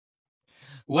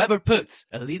Whoever puts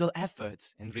a little effort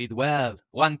and read well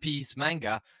One Piece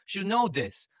manga should know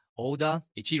this. Oda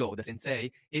Ichiro, the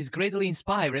sensei, is greatly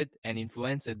inspired and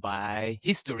influenced by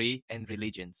history and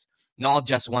religions. Not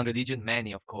just one religion,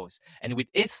 many, of course. And with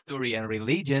history and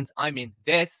religions, I mean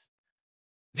this,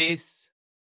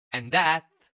 and that,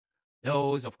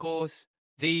 those, of course,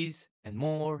 these, and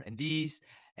more, and these,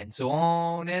 and so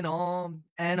on, and on,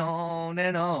 and on,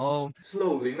 and on.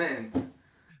 Slowly, man.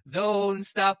 Don't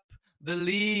stop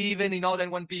believing in all that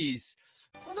One Piece.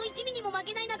 この一味にも負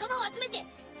けない仲間を集めて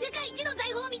世界一の財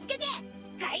宝を見つけて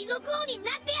海賊王にな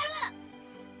ってやる。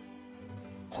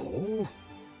ほう、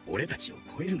俺たちを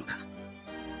超えるのか。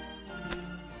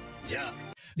じゃあ。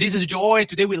This is Joy.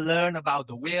 Today we learn about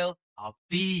the will of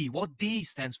D. What D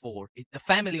stands for? It's the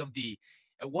family of D.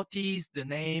 What is the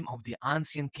name of the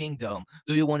ancient kingdom?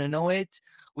 Do you want to know it?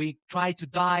 We try to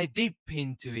dive deep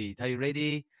into it. Are you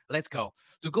ready? Let's go.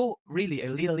 To go really a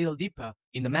little deeper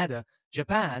in the matter,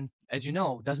 Japan, as you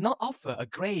know, does not offer a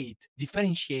great,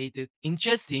 differentiated,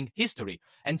 interesting history,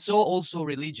 and so also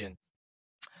religion.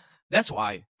 That's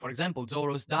why, for example,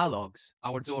 Zoro's dialogues,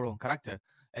 our Zoro character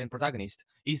and protagonist,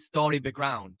 his story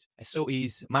background, so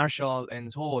his martial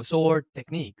and sword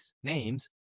techniques, names,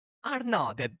 are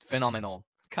not that phenomenal,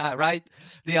 right?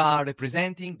 They are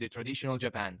representing the traditional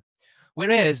Japan.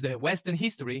 Whereas the Western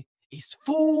history is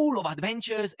full of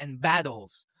adventures and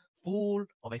battles, full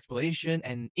of exploration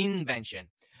and invention.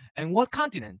 And what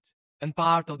continent and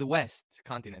part of the West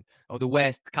continent, or the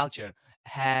West culture,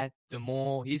 had the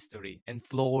more history and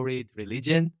florid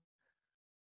religion?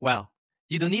 Well,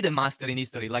 you don't need a master in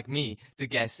history like me to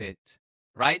guess it,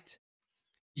 right?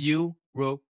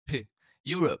 Europe.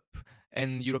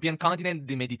 And European continent,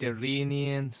 the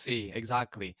Mediterranean Sea,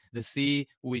 exactly. The sea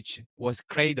which was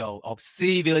cradle of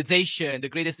civilization, the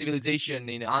greatest civilization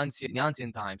in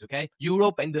ancient times, okay?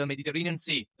 Europe and the Mediterranean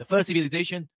Sea, the first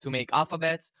civilization to make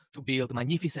alphabets, to build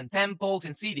magnificent temples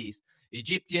and cities.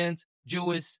 Egyptians,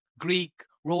 Jewish, Greek,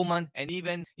 Roman, and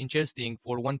even interesting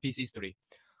for One Piece history.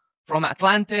 From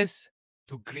Atlantis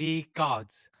to Greek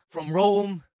gods, from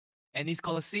Rome and its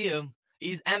Colosseum,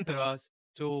 its emperors,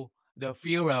 to the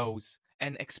pharaohs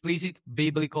and explicit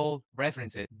biblical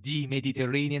references. The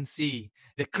Mediterranean Sea,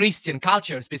 the Christian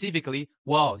culture specifically,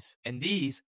 was, and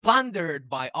is, plundered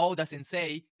by Oda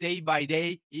Sensei day by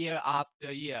day, year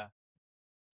after year.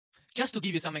 Just to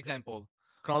give you some example,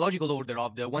 chronological order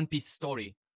of the One Piece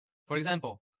story. For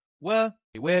example, where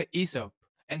Aesop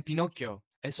and Pinocchio,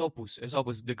 Aesopus,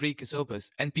 the Greek Aesopus,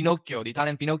 and Pinocchio, the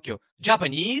Italian Pinocchio,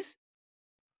 Japanese?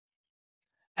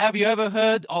 Have you ever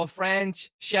heard of a French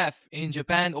chef in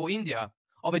Japan or India?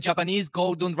 Of a Japanese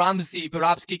Gordon Ramsay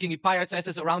perhaps kicking pirates'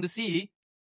 asses around the sea?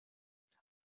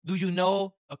 Do you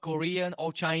know a Korean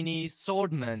or Chinese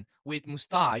swordman with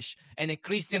mustache and a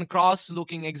Christian cross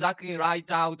looking exactly right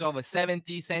out of a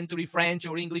 17th century French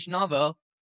or English novel?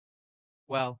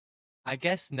 Well, I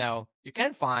guess no. You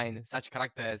can find such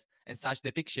characters and such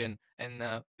depiction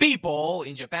and people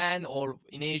in Japan or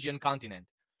in Asian continent.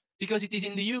 Because it is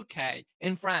in the UK,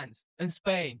 in France, in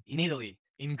Spain, in Italy,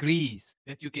 in Greece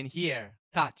that you can hear,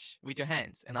 touch with your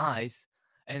hands and eyes,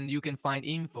 and you can find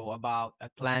info about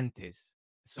Atlantis,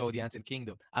 so the ancient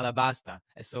kingdom, Alabasta,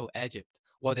 so Egypt,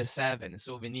 Water 7,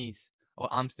 so Venice, or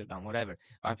Amsterdam, whatever.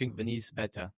 I think Venice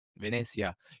better,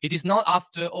 Venezia. It is not,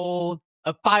 after all,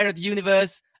 a pirate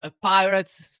universe, a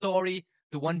pirate's story,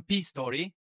 the One Piece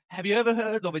story. Have you ever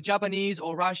heard of a Japanese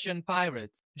or Russian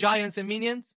pirates, giants and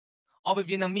minions? Of a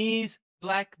Vietnamese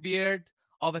Blackbeard,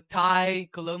 of a Thai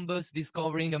Columbus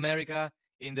discovering America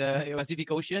in the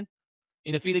Pacific Ocean,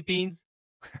 in the Philippines?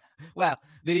 Well,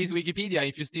 there is Wikipedia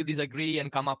if you still disagree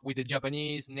and come up with the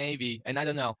Japanese Navy. And I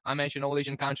don't know, I mentioned all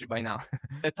Asian country by now.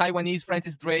 The Taiwanese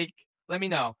Francis Drake, let me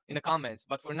know in the comments.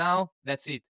 But for now, that's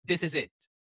it. This is it.